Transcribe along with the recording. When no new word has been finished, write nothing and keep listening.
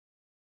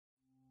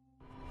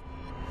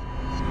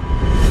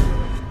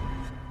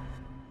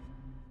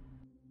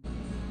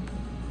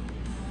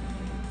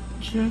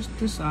Just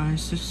as I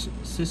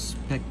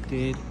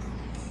suspected.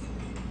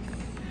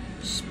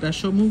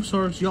 Special move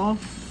swords, y'all.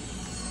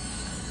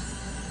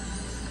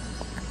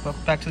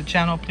 Welcome back to the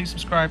channel. Please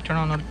subscribe, turn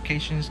on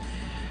notifications,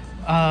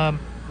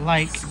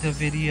 like the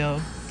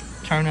video,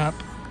 turn up.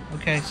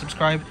 Okay,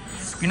 subscribe.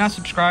 If you're not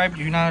subscribed,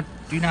 you're not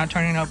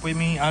turning up with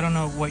me. I don't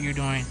know what you're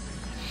doing.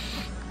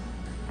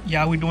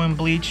 Yeah, we're doing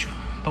Bleach,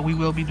 but we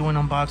will be doing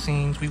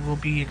unboxings. We will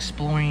be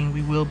exploring.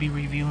 We will be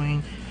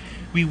reviewing.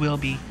 We will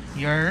be.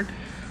 You heard?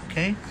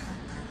 Okay.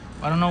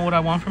 I don't know what I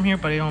want from here,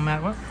 but it don't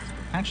matter. Well,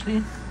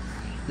 actually,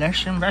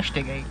 let's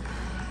investigate.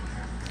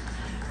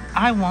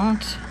 I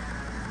want.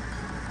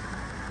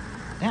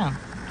 Damn,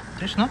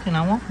 there's nothing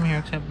I want from here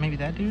except maybe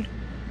that dude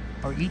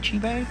or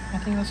Ichibe. I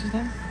think that's his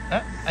name.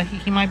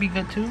 He might be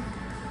good too.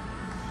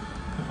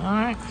 All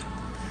right.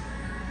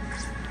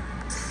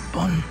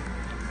 Bun.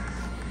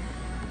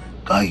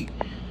 Guy.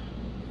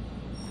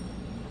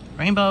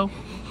 Rainbow.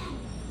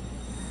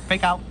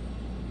 Fake out.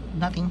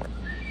 Nothing.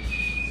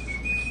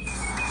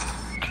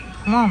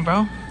 Come on,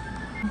 bro.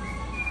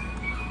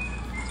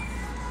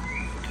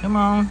 Come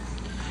on.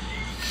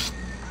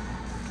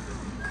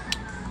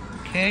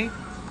 Okay.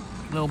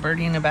 Little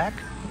birdie in the back.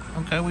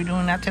 Okay, we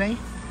doing that today?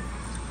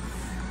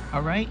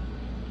 Alright.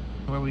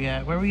 Where we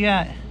at? Where we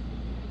at?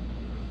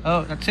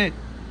 Oh, that's it.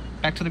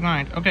 Back to the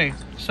grind. Okay,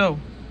 so.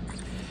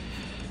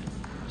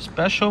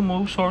 Special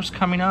move source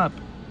coming up.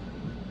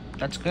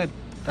 That's good.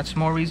 That's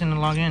more reason to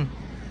log in.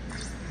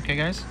 Okay,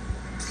 guys?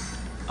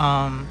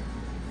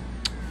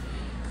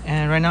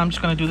 And right now I'm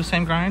just gonna do the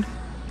same grind.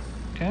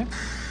 Okay?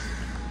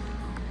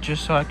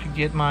 Just so I could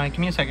get my, give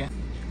me a second.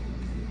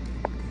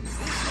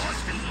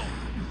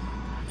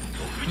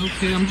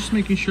 Okay, I'm just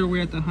making sure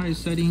we're at the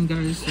highest setting,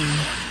 guys.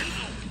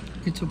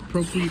 It's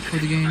appropriate for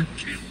the game.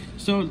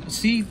 So,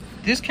 see,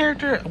 this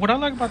character, what I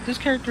like about this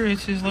character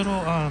is his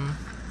little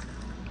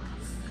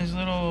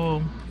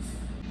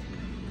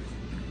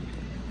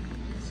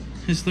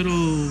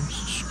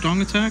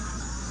strong attack.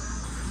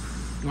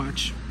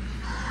 Watch.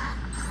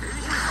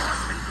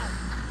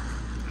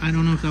 I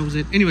don't know if that was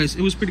it. Anyways,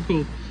 it was pretty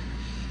cool.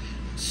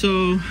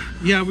 So,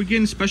 yeah, we're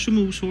getting special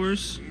move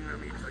source.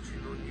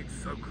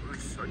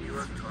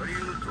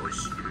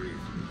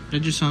 That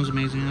just sounds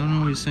amazing. I don't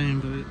know what he's saying,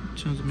 but it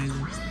sounds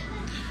amazing.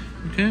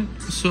 Okay,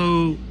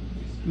 so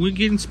we're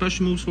getting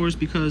special move source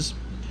because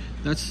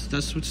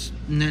that's what's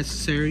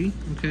necessary.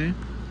 Okay,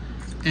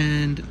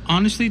 and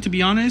honestly, to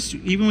be honest,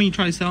 even when you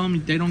try to sell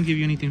them, they don't give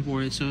you anything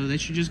for it. So they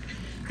should just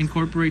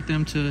incorporate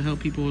them to help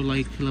people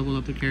like level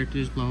up their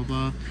characters. Blah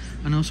blah blah.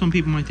 I know some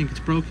people might think it's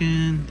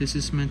broken. This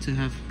is meant to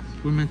have.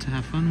 We're meant to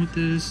have fun with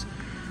this,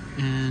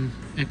 and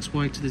X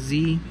Y to the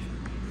Z.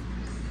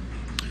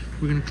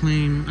 We're gonna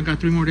claim. I got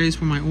 3 more days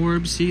for my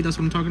orbs. See, that's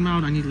what I'm talking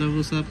about. I need to level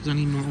this up because I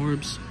need more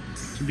orbs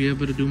to be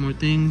able to do more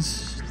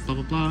things. Blah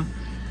blah blah.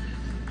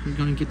 We're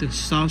gonna get the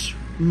sauce.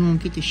 We're gonna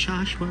get the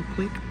sauce real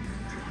quick.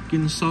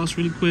 Getting the sauce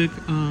really quick,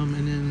 and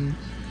then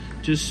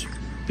just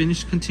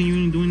finish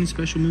continuing doing the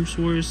special move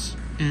source.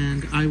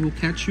 And I will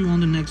catch you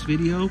on the next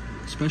video,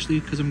 especially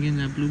because I'm getting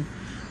that blue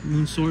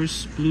moon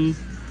source, blue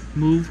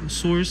move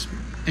source.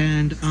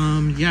 And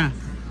yeah,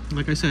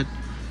 like I said,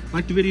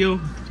 like the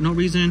video. No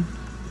reason.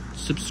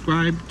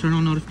 Subscribe, turn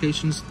on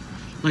notifications,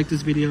 like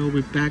this video.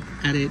 We're back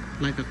at it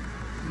like a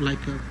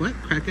what?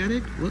 Crack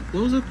addict? What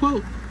was the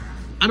quote?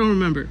 I don't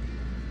remember.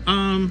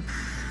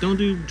 Don't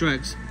do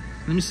drugs.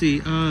 Let me see.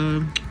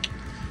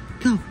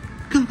 Go.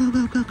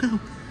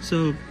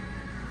 So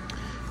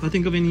if I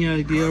think of any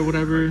idea or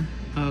whatever,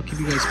 I'll keep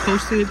you guys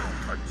posted.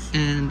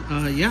 And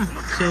yeah,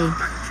 so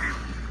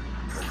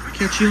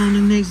catch you on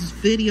the next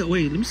video.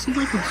 Wait, let me see if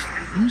I can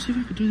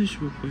do this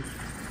real quick.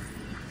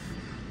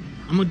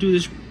 I'm gonna do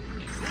this.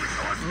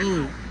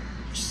 Oh,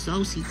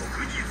 saucy.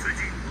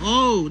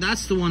 Oh,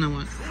 that's the one I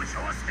want.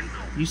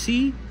 You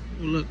see?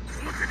 Oh, look.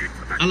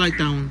 I like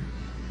that one.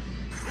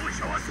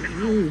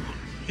 Oh,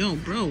 yo,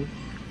 bro.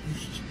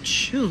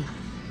 Chill.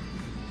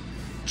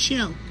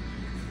 Chill.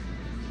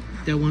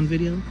 That one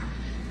video.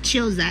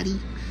 Chill, zady.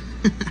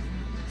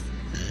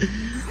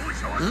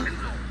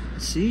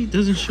 See?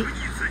 Doesn't show.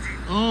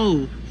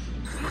 Oh.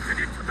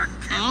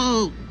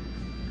 Oh.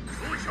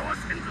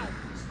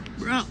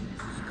 Bro.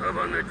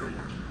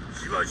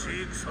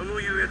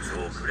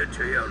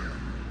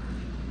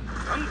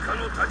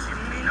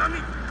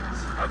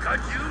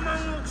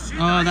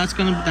 Oh,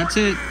 that's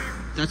it.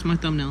 That's my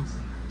thumbnail.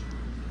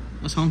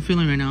 That's how I'm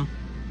feeling right now.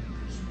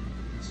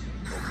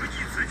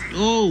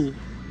 Oh,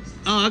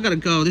 I gotta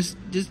go. This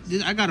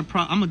I got a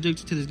I'm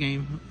addicted to this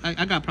game.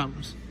 I got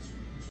problems.